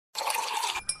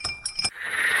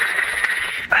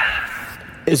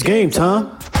It's game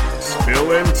time.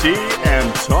 Spillin' tea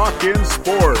and talking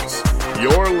sports.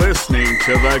 You're listening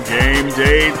to the Game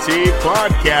Day Tea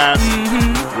Podcast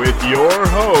with your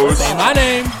host, Say my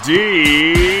name,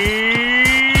 D.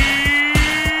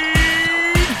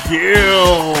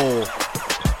 Gill.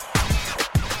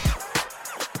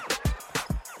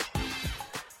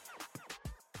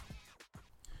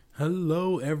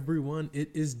 Hello, everyone.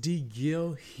 It is D.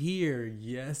 Gill here.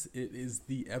 Yes, it is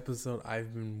the episode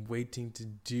I've been waiting to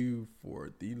do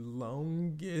for the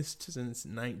longest since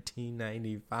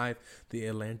 1995. The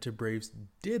Atlanta Braves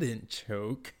didn't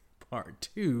choke. Part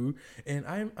 2, and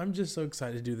I'm just so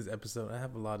excited to do this episode. I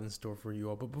have a lot in store for you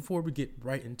all, but before we get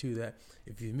right into that,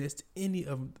 if you missed any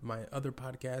of my other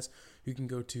podcasts, you can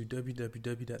go to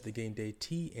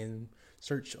www.thegamedayt and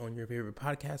search on your favorite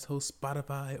podcast host,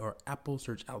 Spotify or Apple,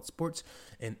 search out sports,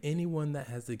 and anyone that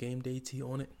has the Game Day Tea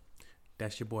on it,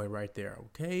 that's your boy right there,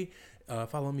 okay?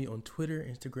 Follow me on Twitter,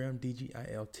 Instagram,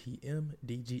 DGILTM,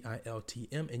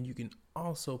 and you can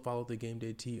also follow the Game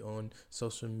Day Tea on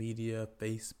social media,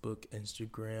 Facebook,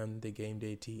 Instagram, the Game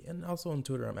Day Tea, and also on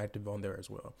Twitter. I'm active on there as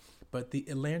well. But the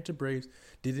Atlanta Braves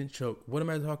didn't choke. What am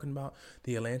I talking about?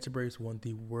 The Atlanta Braves won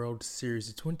the World Series,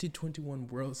 the 2021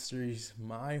 World Series,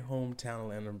 my hometown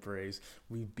Atlanta Braves.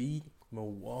 We beat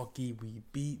Milwaukee, we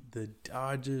beat the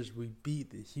Dodgers, we beat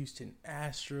the Houston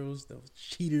Astros, those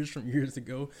cheaters from years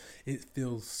ago. It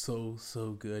feels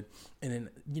so good. And then,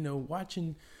 you know,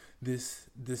 watching this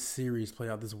series play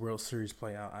out, this World Series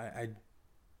play out, I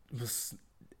was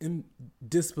in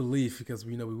disbelief because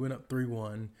we went up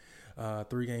 3-1,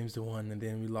 3-1, and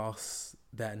then we lost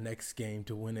that next game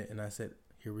to win it. And I said,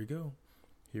 here we go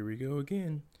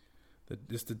again.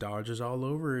 It's the Dodgers all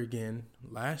over again.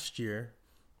 Last year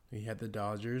we had the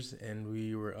Dodgers, and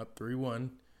we were up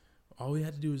 3-1. All we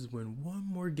had to do is win one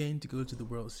more game to go to the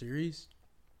World Series.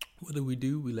 What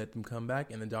do? We let them come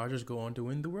back, and the Dodgers go on to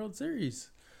win the World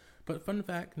Series. But fun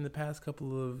fact, in the past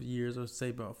couple of years, or say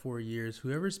about 4 years,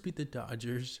 whoever's beat the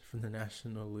Dodgers from the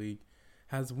National League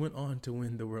has went on to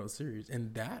win the World Series.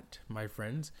 And that, my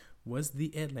friends, was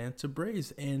the Atlanta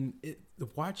Braves. And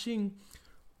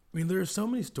there are so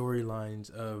many storylines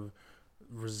of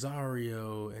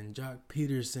Rosario and Jock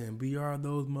Peterson, we are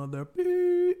those mother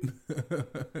beep.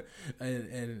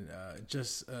 and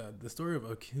just the story of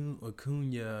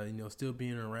Acuna, still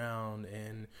being around,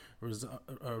 and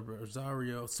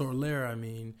Rosario Soler,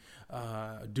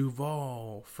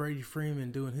 Duvall, Freddie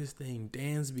Freeman doing his thing,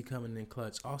 Dansby coming in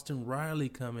clutch, Austin Riley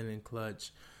coming in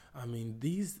clutch. We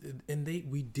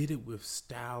did it with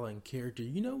style and character.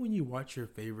 When you watch your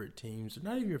favorite teams,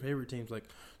 not even your favorite teams, like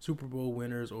Super Bowl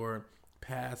winners or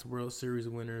past World Series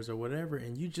winners or whatever,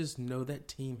 and you just know that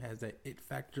team has that it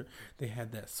factor. They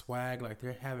had that swag, like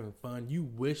they're having fun. You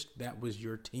wish that was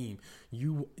your team.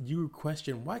 You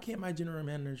question, why can't my general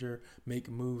manager make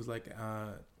moves like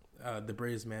the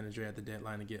Braves manager at the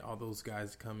deadline to get all those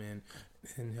guys to come in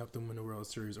and help them win the World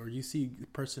Series? Or you see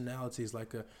personalities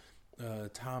like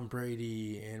Tom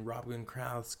Brady and Rob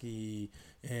Gronkowski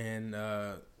and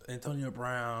Antonio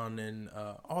Brown and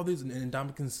all these, and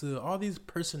Dominican Sue, all these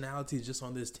personalities just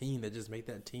on this team that just make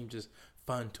that team just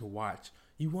fun to watch.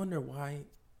 You wonder, why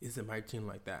isn't my team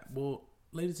like that? Well,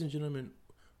 ladies and gentlemen,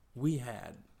 we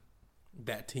had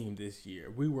that team this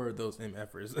year. We were those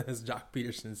MFers, as Jock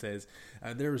Peterson says.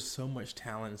 There was so much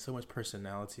talent, so much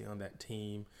personality on that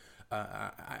team.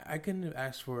 I couldn't have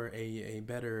asked for a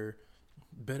better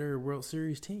World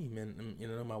Series team.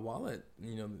 And my wallet,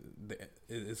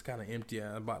 it's kind of empty.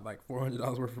 I bought like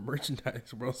 $400 worth of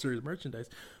merchandise, World Series merchandise,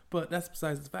 but that's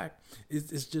besides the fact.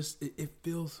 It's just it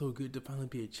feels so good to finally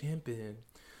be a champion.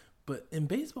 But in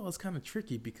baseball, it's kind of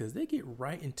tricky because they get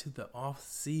right into the off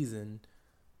season,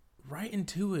 right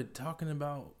into it, talking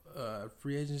about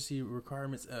free agency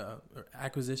requirements,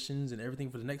 acquisitions, and everything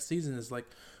for the next season. It's like,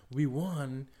 we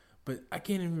won, but I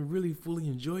can't even really fully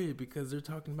enjoy it because they're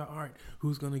talking about, all right,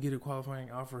 who's going to get a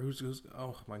qualifying offer? Who's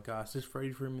oh my gosh, this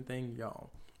Freddie Freeman thing,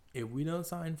 y'all. If we don't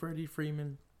sign Freddie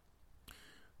Freeman,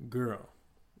 girl,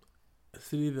 the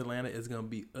city of Atlanta is going to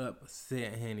be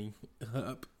upset, honey.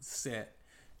 Upset.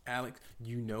 Alex,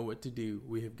 you know what to do.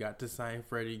 We have got to sign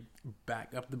Freddie,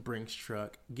 back up the Brinks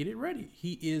truck, get it ready.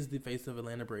 He is the face of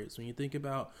Atlanta Braves. When you think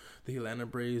about the Atlanta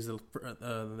Braves, the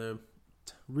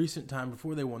recent time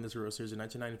before they won this World Series in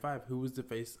 1995, who was the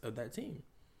face of that team?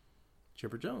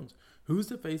 Chipper Jones. Who's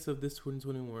the face of this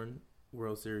 2021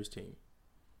 World Series team?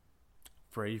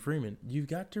 Freddie Freeman. You've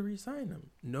got to re-sign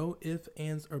him. No ifs,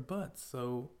 ands, or buts.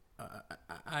 So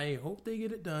I hope they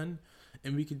get it done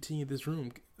and we continue this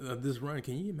run.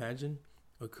 Can you imagine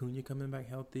Acuna coming back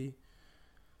healthy?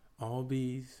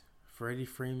 Albies, Freddie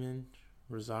Freeman,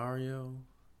 Rosario,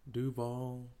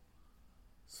 Duval,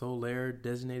 Soler,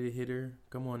 designated hitter.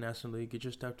 Come on, National League, get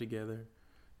your stuff together.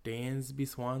 Dansby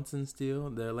Swanson still,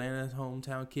 the Atlanta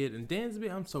hometown kid. And Dansby,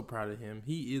 I'm so proud of him.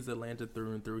 He is Atlanta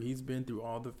through and through. He's been through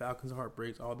all the Falcons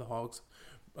heartbreaks, all the Hawks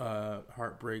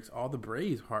heartbreaks, all the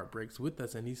Braves heartbreaks with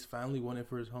us, and he's finally won it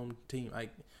for his home team.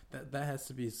 Like that has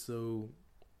to be so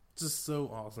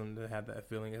awesome to have that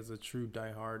feeling as a true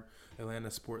diehard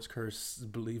Atlanta sports curse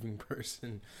believing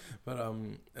person. But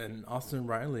and Austin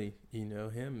Riley,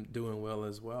 him doing well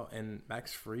as well, and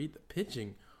Max Fried, the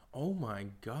pitching. Oh my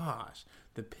gosh,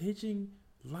 the pitching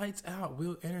lights out.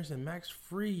 Will Anderson, Max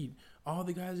Fried, all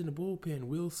the guys in the bullpen.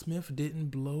 Will Smith didn't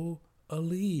blow a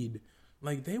lead.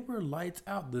 Like, they were lights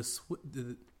out.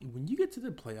 When you get to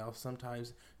the playoffs,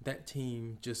 sometimes that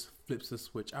team just flips a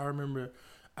switch. I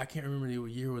can't remember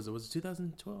what year was it. Was it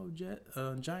 2012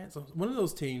 Giants? One of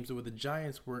those teams where the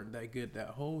Giants weren't that good that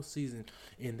whole season,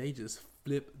 and they just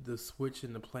flipped the switch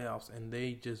in the playoffs, and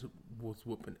they just was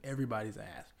whooping everybody's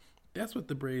ass. That's what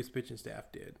the Braves pitching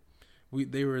staff did.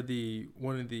 They were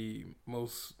one of the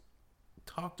most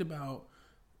talked about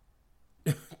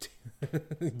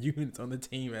units on the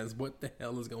team as what the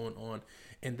hell is going on,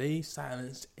 and they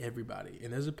silenced everybody.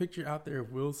 And there's a picture out there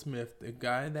of Will Smith, the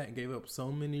guy that gave up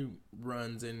so many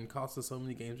runs and cost us so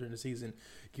many games during the season,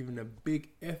 giving a big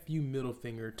FU middle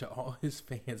finger to all his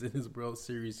fans in his World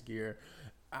Series gear.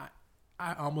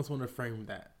 I almost want to frame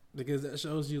that, because that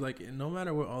shows you, like, no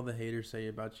matter what all the haters say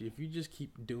about you, if you just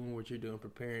keep doing what you're doing,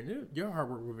 preparing, your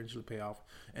hard work will eventually pay off.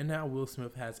 And now Will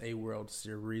Smith has a World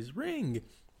Series ring.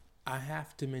 I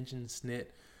have to mention Snit.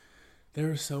 There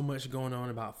was so much going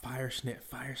on about Fire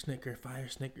Snicker.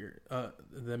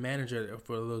 The manager,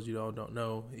 for those you all don't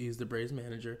know, he's the Braves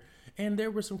manager. And there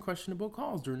were some questionable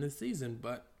calls during this season.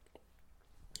 But,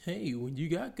 hey, when you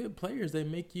got good players, they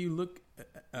make you look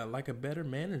like a better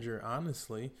manager,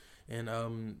 honestly.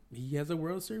 And he has a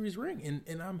World Series ring,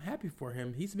 and I'm happy for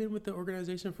him. He's been with the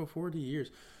organization for 40 years.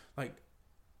 Like,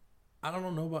 I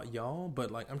don't know about y'all, but,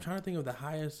 like, I'm trying to think of the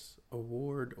highest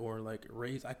award or, like,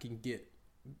 raise I can get,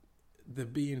 the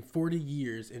being 40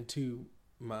 years into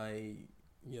my,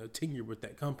 tenure with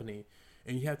that company.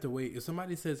 And you have to wait. If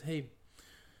somebody says, hey,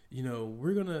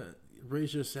 we're going to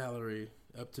raise your salary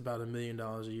up to about $1 million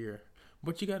a year,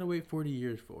 but you got to wait 40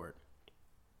 years for it.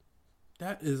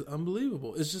 That is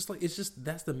unbelievable.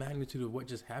 That's the magnitude of what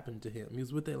just happened to him. He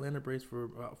was with the Atlanta Braves for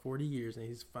about 40 years, and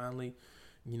he's finally,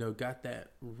 got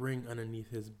that ring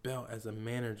underneath his belt as a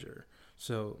manager.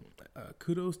 So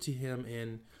kudos to him.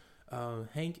 And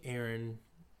Hank Aaron,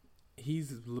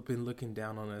 he's been looking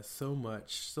down on us so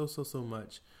much, so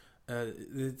much.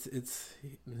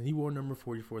 He wore number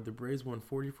 44. The Braves won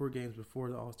 44 games before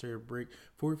the All-Star break,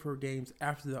 44 games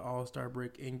after the All-Star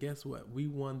break, and guess what? We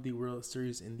won the World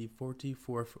Series in the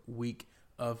 44th week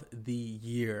of the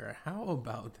year. How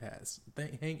about that?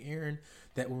 Hank Aaron,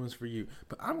 that one was for you.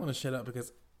 But I'm going to shut up,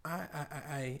 because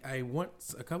I want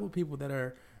a couple of people that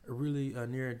are really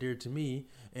near and dear to me,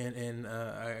 and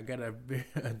I got a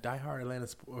diehard Atlanta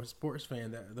sports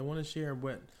fan that they want to share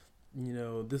what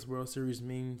this World Series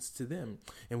means to them.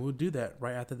 And we'll do that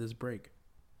right after this break.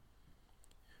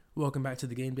 Welcome back to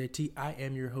the Game Day Tea. I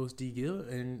am your host, D. Gill,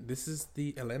 and this is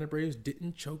the Atlanta Braves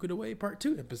Didn't Choke It Away Part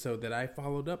 2 episode that I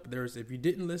followed up. If you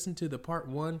didn't listen to the Part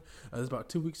 1, it was about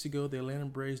 2 weeks ago, the Atlanta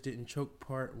Braves Didn't Choke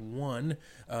Part 1.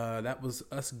 That was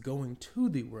us going to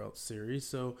the World Series.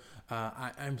 So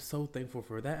I'm so thankful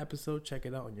for that episode. Check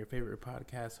it out on your favorite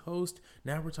podcast host.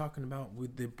 Now we're talking about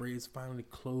with the Braves finally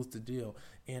closed the deal.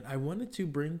 And I wanted to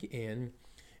bring in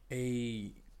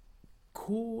a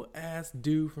cool ass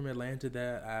dude from Atlanta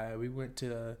that we went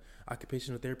to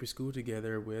occupational therapy school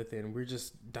together with, and we're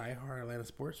just diehard Atlanta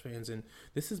sports fans. And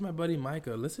this is my buddy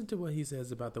Micah. Listen to what he says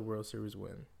about the World Series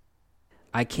win.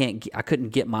 I couldn't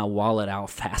get my wallet out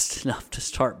fast enough to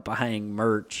start buying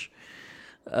merch,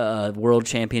 World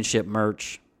Championship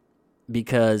merch,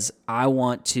 because I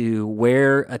want to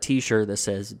wear a t-shirt that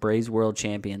says Braves World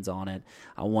Champions on it.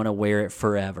 I want to wear it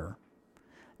forever,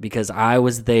 because I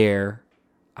was there.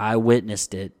 I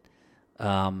witnessed it.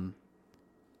 I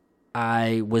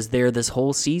was there this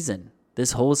whole season.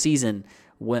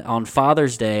 When, on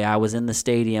Father's Day, I was in the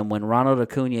stadium when Ronald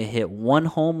Acuna hit one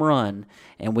home run,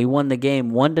 and we won the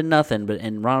game 1-0.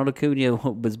 And Ronald Acuna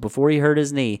was before he hurt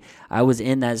his knee. I was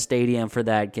in that stadium for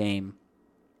that game.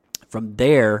 From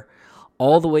there,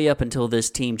 all the way up until this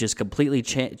team just completely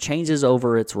changes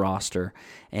over its roster,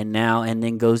 and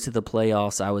then goes to the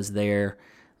playoffs. I was there.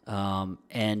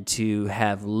 And to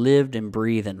have lived and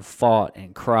breathed and fought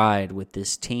and cried with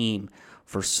this team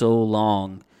for so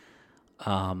long,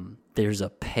 there's a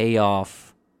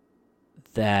payoff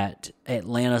that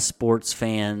Atlanta sports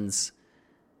fans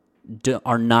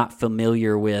are not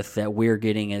familiar with, that we're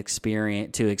getting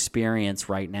experience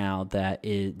right now, that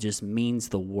it just means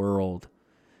the world.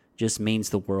 Just means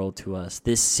the world to us.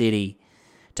 This city,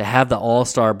 to have the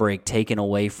All-Star break taken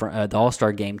away from the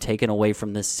All-Star game taken away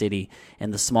from this city,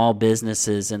 and the small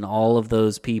businesses and all of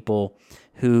those people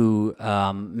who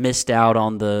missed out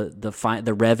on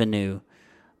the revenue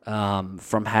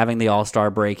from having the All-Star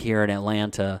break here in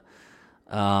Atlanta,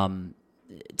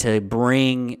 to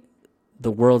bring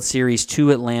the World Series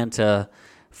to Atlanta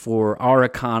for our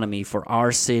economy, for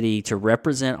our city, to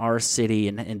represent our city,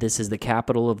 and this is the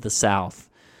capital of the South.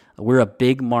 We're a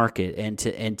big market,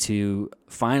 and to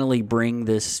finally bring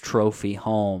this trophy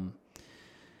home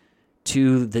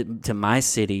to my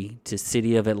city, to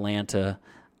city of Atlanta,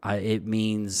 it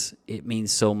means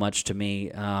so much to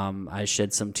me. I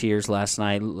shed some tears last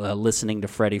night listening to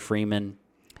Freddie Freeman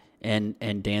and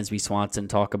Dansby Swanson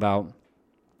talk about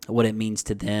what it means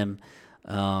to them,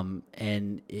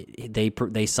 and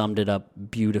they summed it up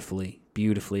beautifully.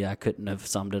 I couldn't have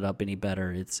summed it up any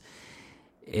better.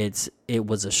 It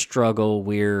was a struggle.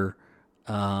 We're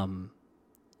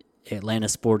Atlanta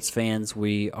sports fans.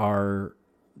 We are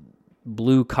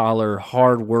blue collar,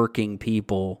 hardworking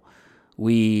people.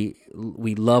 We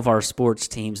love our sports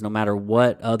teams, no matter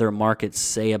what other markets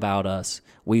say about us.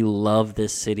 We love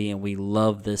this city, and we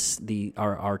love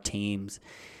our teams,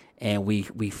 and we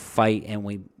fight, and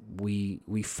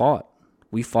we fought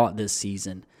this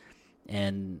season,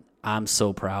 and I'm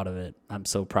so proud of it. I'm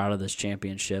so proud of this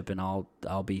championship, and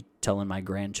I'll be telling my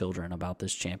grandchildren about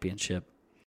this championship.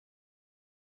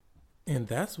 And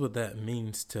that's what that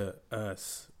means to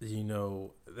us.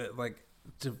 To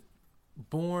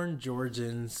born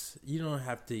Georgians, you don't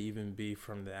have to even be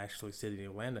from the actual city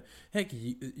of Atlanta. Heck,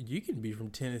 you can be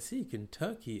from Tennessee,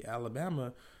 Kentucky,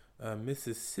 Alabama,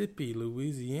 Mississippi,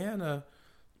 Louisiana,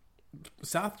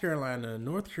 South Carolina,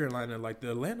 North Carolina. Like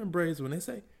the Atlanta Braves, when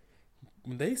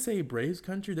they say Braves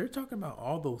country, they're talking about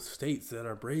all those states that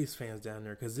are Braves fans down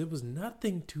there, because it was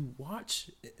nothing to watch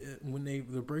when the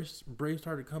Braves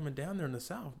started coming down there in the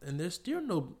South, and there's still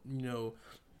no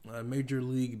Major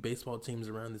League Baseball teams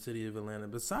around the city of Atlanta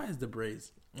besides the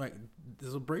Braves. Like,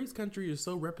 the Braves country is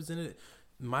so represented.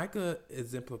 Micah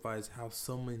exemplifies how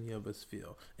so many of us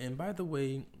feel. And by the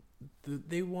way,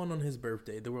 they won on his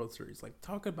birthday, the World Series. Like,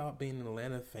 talk about being an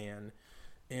Atlanta fan,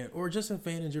 or just a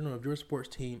fan in general of your sports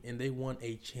team, and they won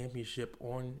a championship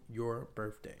on your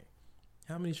birthday.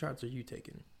 How many shots are you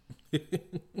taking?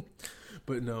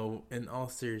 But no, in all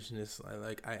seriousness,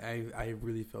 I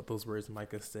really felt those words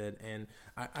Micah said, and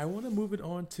I want to move it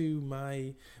on to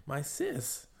my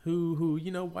sis, who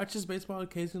watches baseball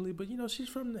occasionally, but she's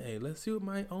from the A. Let's see what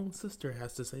my own sister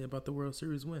has to say about the World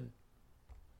Series win.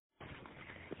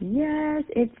 Yes,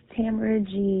 it's Tamara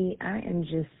G. I am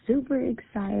just super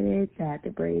excited that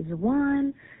the Braves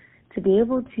won. To be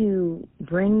able to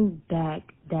bring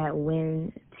back that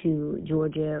win to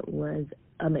Georgia was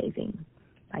amazing.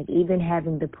 Like, even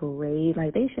having the parade,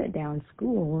 like, they shut down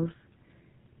schools.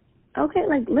 Okay,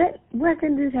 like, why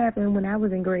couldn't this happen when I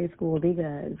was in grade school?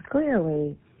 Because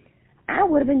clearly I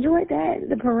would have enjoyed that,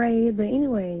 the parade. But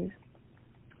anyways,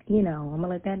 I'm going to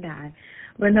let that die.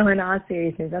 But no, in all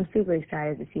seriousness, I'm super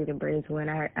excited to see the Braves win.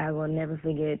 I will never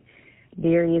forget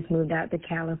Darius moved out to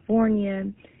California,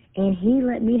 and he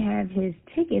let me have his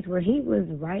tickets where he was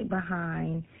right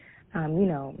behind,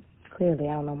 clearly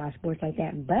I don't know my sports like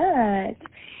that, but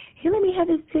he let me have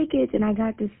his tickets, and I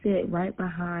got to sit right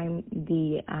behind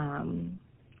the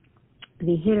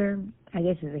hitter. I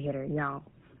guess it's a hitter, y'all.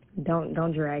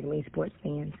 Don't drag me, sports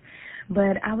fans.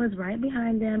 But I was right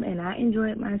behind them, and I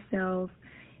enjoyed myself.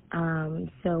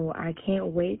 So I can't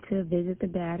wait to visit the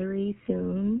Battery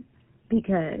soon,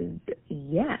 because,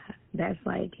 yeah, that's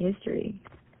like history.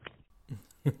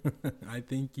 I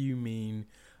think you mean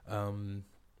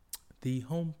the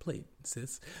home plate,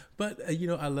 sis. But,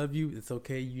 I love you. It's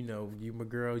okay. You my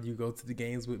girl. You go to the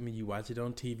games with me. You watch it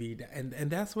on TV. And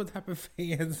that's what type of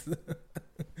fans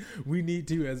we need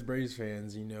to as Braves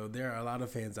fans. There are a lot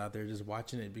of fans out there just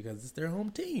watching it because it's their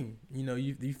home team.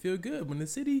 You feel good. When the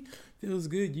city feels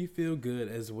good, you feel good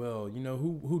as well.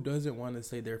 Who doesn't want to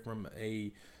say they're from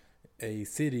a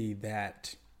city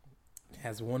that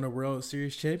has won a World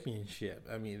Series championship?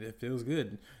 I mean, it feels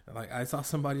good. Like, I saw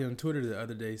somebody on Twitter the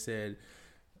other day said,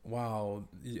 wow,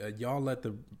 y'all let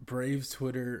the Braves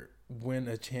Twitter win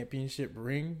a championship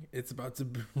ring. It's about to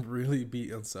really be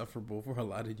insufferable for a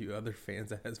lot of you other fans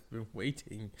that has been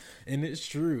waiting. And it's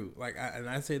true.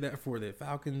 I say that for the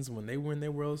Falcons when they win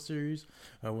their World Series,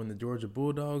 when the Georgia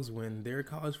Bulldogs win their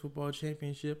college football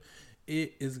championship.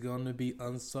 It is going to be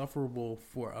insufferable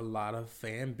for a lot of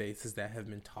fan bases that have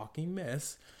been talking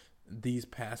mess these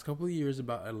past couple of years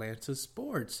about Atlanta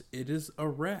sports. It is a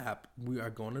wrap. We are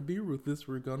going to be ruthless.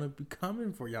 We're going to be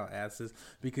coming for y'all asses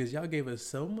because y'all gave us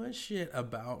so much shit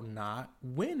about not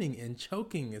winning and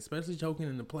choking, especially choking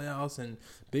in the playoffs and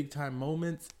big time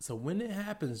moments. So when it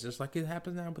happens, just like it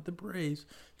happens now with the Braves,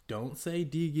 don't say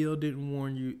D. Gill didn't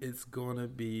warn you. It's going to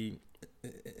be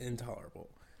intolerable.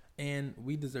 And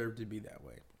we deserve to be that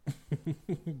way.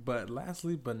 But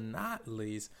lastly, but not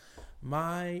least,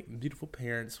 my beautiful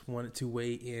parents wanted to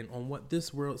weigh in on what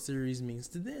this World Series means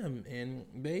to them, and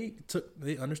they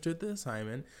understood the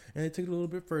assignment, and they took it a little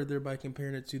bit further by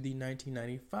comparing it to the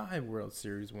 1995 World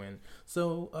Series win.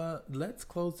 So let's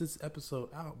close this episode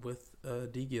out with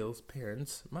D. Gill's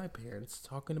parents, my parents,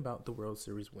 talking about the World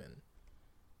Series win.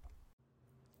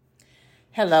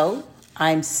 Hello,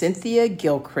 I'm Cynthia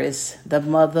Gilchrist, the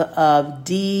mother of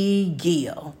D.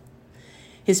 Gill.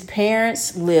 His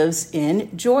parents lives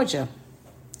in Georgia.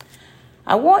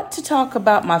 I want to talk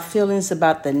about my feelings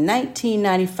about the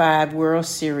 1995 World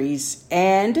Series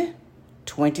and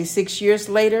 26 years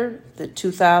later, the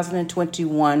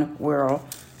 2021 World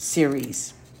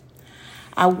Series.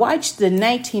 I watched the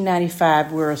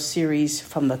 1995 World Series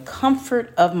from the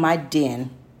comfort of my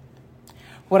den.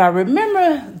 What I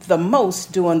remember the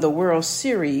most during the World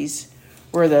Series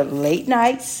were the late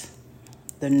nights,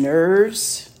 the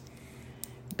nerves,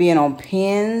 being on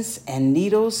pins and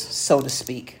needles, so to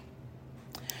speak.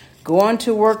 Going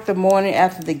to work the morning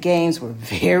after the games were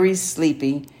very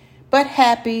sleepy, but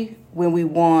happy when we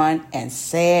won and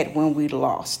sad when we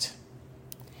lost.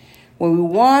 When we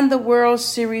won the World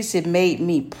Series, it made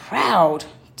me proud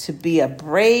to be a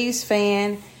Braves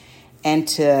fan and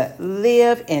to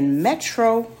live in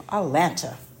Metro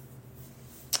Atlanta.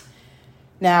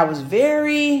 Now, I was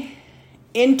very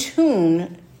in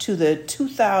tune to the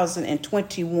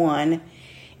 2021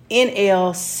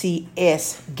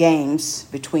 NLCS games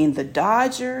between the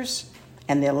Dodgers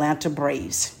and the Atlanta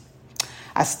Braves.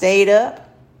 I stayed up,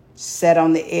 sat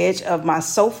on the edge of my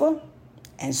sofa,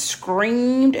 and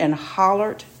screamed and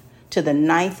hollered to the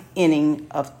ninth inning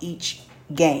of each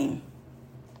game.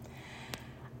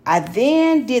 I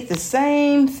then did the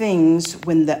same things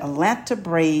when the Atlanta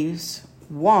Braves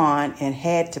won and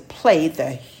had to play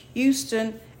the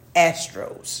Houston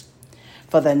Astros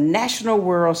for the National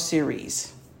World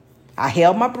Series. I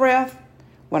held my breath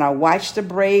when I watched the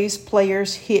Braves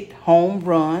players hit home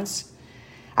runs.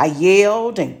 I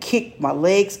yelled and kicked my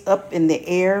legs up in the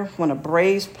air when a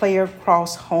Braves player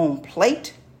crossed home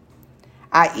plate.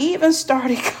 I even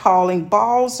started calling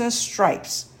balls and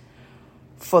strikes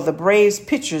for the Braves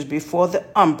pitchers before the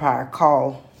umpire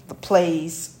called the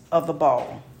plays of the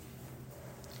ball.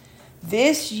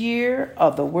 This year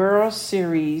of the World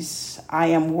Series, I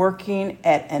am working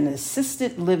at an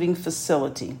assisted living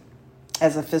facility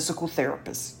as a physical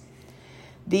therapist.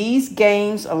 These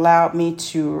games allowed me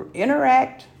to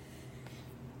interact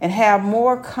and have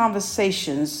more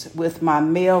conversations with my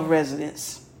male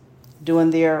residents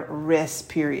during their rest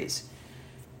periods,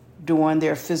 during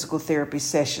their physical therapy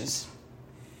sessions.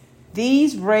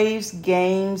 These Braves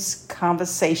games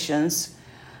conversations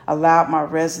allowed my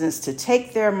residents to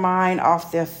take their mind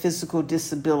off their physical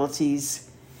disabilities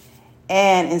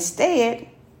and instead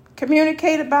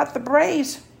communicate about the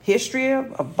Braves' history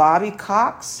of Bobby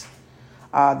Cox,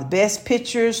 the best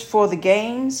pitchers for the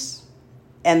games,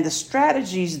 and the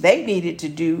strategies they needed to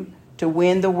do to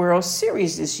win the World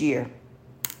Series this year.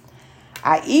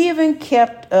 I even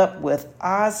kept up with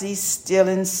Ozzie still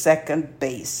in second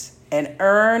base and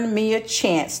earned me a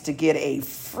chance to get a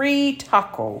free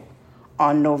taco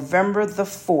on November the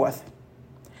 4th.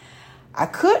 I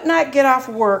could not get off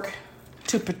work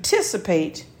to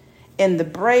participate in the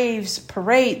Braves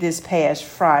parade this past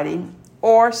Friday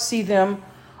or see them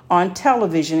on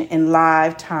television in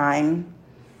live time,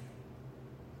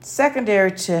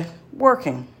 secondary to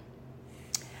working.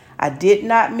 I did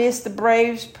not miss the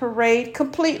Braves parade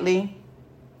completely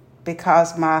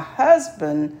because my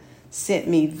husband sent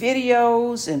me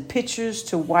videos and pictures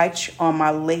to watch on my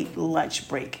late lunch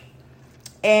break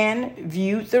and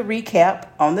viewed the recap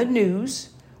on the news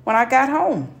when I got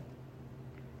home.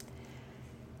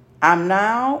 I'm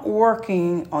now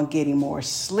working on getting more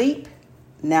sleep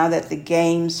now that the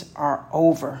games are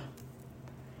over.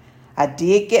 I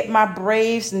did get my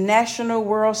Braves National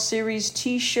World Series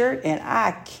t-shirt, and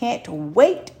I can't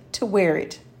wait to wear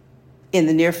it in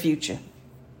the near future.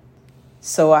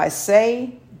 So I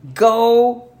say,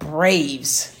 go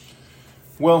Braves.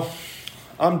 Well,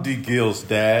 I'm D. Gill's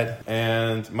dad,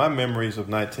 and my memories of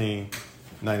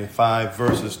 1995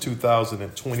 versus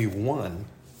 2021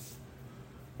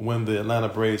 when the Atlanta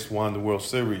Braves won the World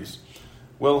Series.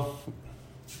 Well,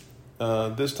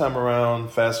 This time around,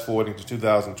 fast forwarding to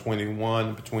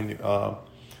 2021, between the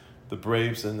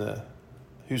Braves and the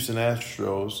Houston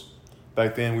Astros.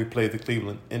 Back then, we played the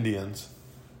Cleveland Indians.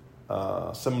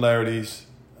 Similarities,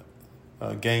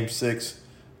 Game 6,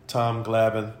 Tom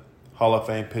Glavine, Hall of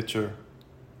Fame pitcher,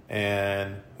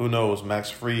 and who knows, Max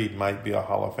Fried might be a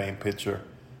Hall of Fame pitcher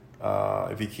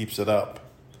if he keeps it up.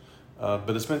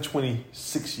 But it's been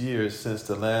 26 years since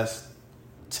the last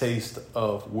taste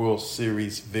of World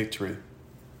Series victory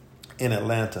in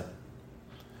Atlanta.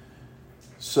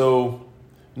 So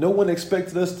no one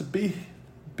expected us to be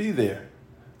there.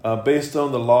 Based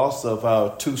on the loss of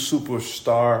our two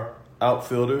superstar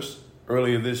outfielders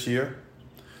earlier this year,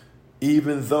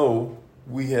 even though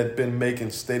we had been making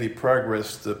steady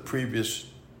progress the previous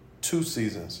 2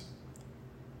 seasons.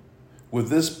 Would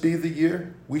this be the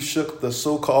year we shook the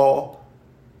so-called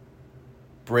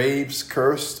Braves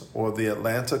curse or the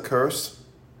Atlanta curse?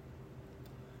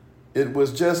 It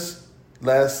was just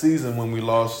last season when we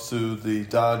lost to the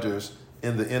Dodgers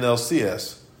in the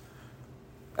NLCS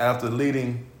after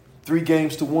leading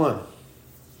 3-1.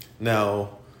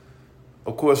 Now,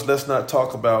 of course, let's not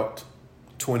talk about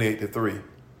 28-3.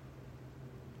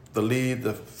 The lead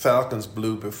the Falcons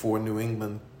blew before New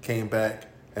England came back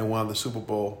and won the Super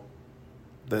Bowl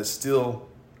that still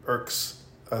irks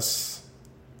us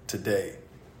today.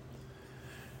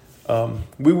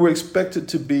 We were expected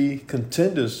to be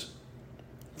contenders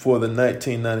for the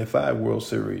 1995 World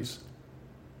Series.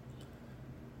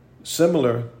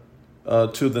 Similar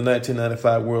to the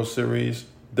 1995 World Series,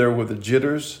 there were the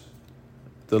jitters,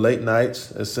 the late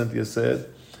nights, as Cynthia said,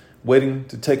 waiting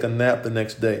to take a nap the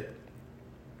next day.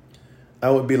 I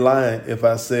would be lying if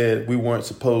I said we weren't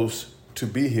supposed to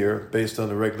be here based on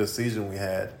the regular season we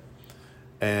had.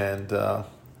 And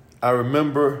I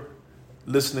remember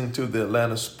listening to the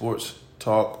Atlanta sports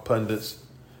talk pundits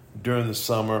during the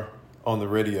summer on the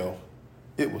radio.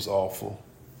 It was awful.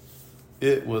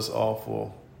 It was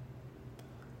awful.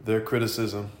 Their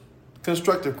criticism,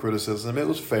 constructive criticism, it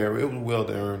was fair, it was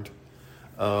well-earned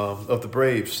of the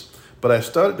Braves. But I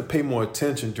started to pay more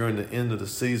attention during the end of the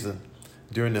season,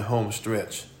 during the home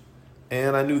stretch.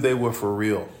 And I knew they were for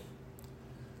real.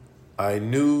 I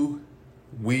knew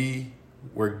we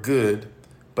were good,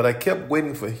 but I kept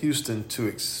waiting for Houston to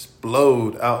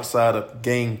explode outside of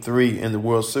Game 3 in the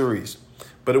World Series.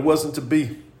 But it wasn't to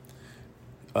be.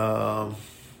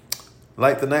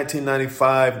 Like the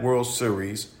 1995 World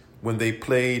Series, when they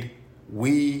played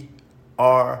We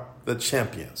Are the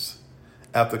Champions.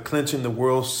 After clinching the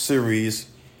World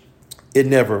Series, it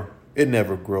never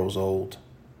grows old.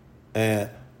 And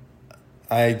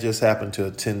I just happened to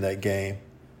attend that game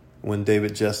when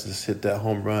David Justice hit that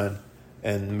home run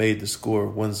and made the score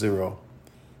 1-0.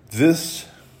 This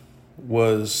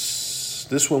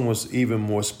one was even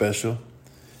more special,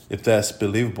 if that's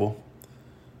believable.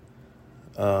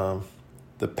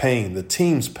 The pain, the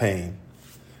team's pain,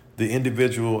 the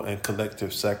individual and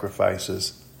collective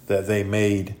sacrifices that they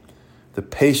made, the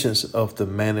patience of the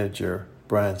manager,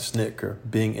 Brian Snitker,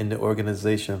 being in the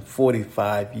organization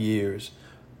 45 years,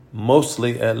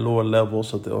 mostly at lower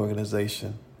levels of the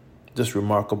organization. Just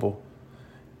remarkable.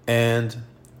 And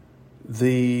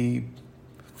the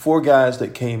 4 guys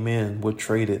that came in were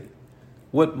traded.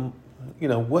 What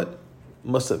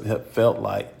must have felt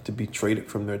like to be traded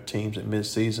from their teams at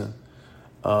midseason,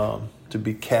 to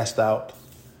be cast out,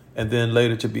 and then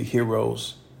later to be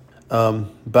heroes.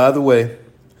 By the way,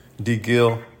 D.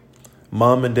 Gill,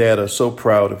 Mom and Dad are so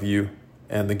proud of you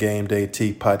and the Game Day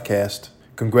T podcast.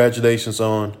 Congratulations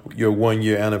on your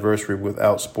 1-year anniversary with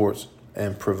Outsports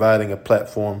and providing a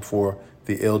platform for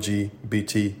the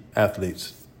LGBT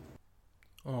athletes.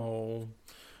 Oh,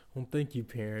 well, thank you,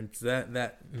 parents.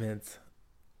 That meant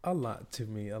a lot to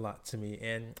me.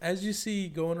 And as you see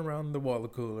going around the water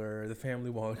cooler, the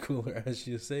family water cooler, as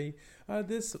you say,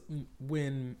 this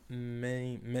win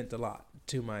meant a lot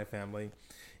to my family.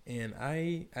 And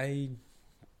I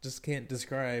just can't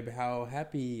describe how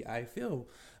happy I feel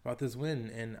about this win.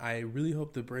 And I really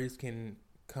hope the Braves can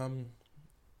come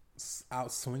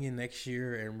out swinging next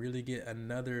year and really get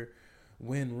another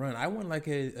win run. I want like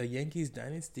a Yankees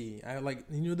dynasty.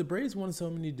 The Braves won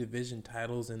so many division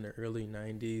titles in the early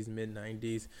 90s, mid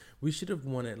 90s. We should have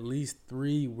won at least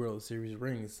 3 World Series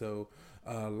rings. So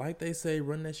like they say,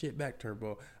 run that shit back,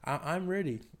 Turbo. I'm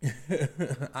ready.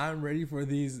 I'm ready for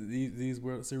these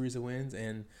World Series wins,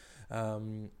 and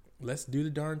let's do the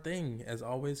darn thing. As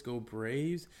always, go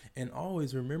Braves, and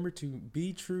always remember to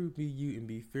be true, be you, and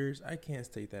be fierce. I can't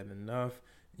state that enough.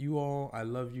 You all, I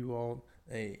love you all.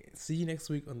 Hey, see you next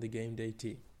week on the Game Day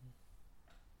Tea.